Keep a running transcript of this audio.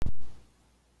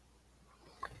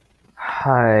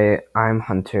Hi, I'm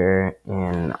Hunter,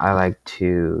 and I like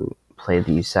to play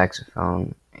the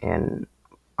saxophone and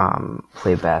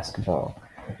play basketball.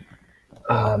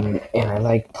 And I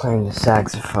like playing the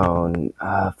saxophone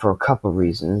for a couple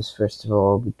reasons. First of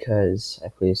all, because I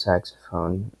play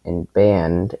saxophone in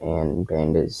band, and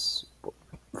band is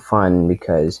fun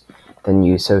because then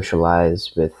you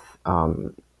socialize with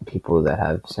people that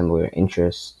have similar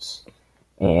interests,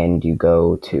 and you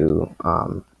go to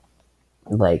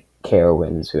like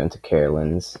Carowinds. We went to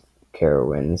Carowinds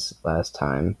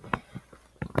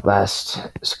last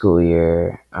school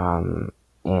year.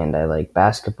 And I like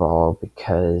basketball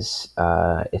because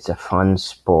it's a fun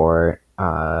sport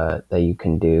that you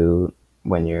can do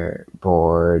when you're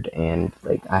bored. And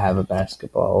like I have a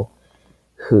basketball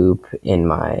hoop in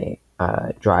my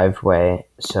driveway,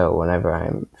 so whenever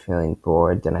I'm feeling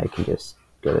bored, then I can just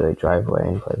go to the driveway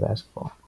and play basketball.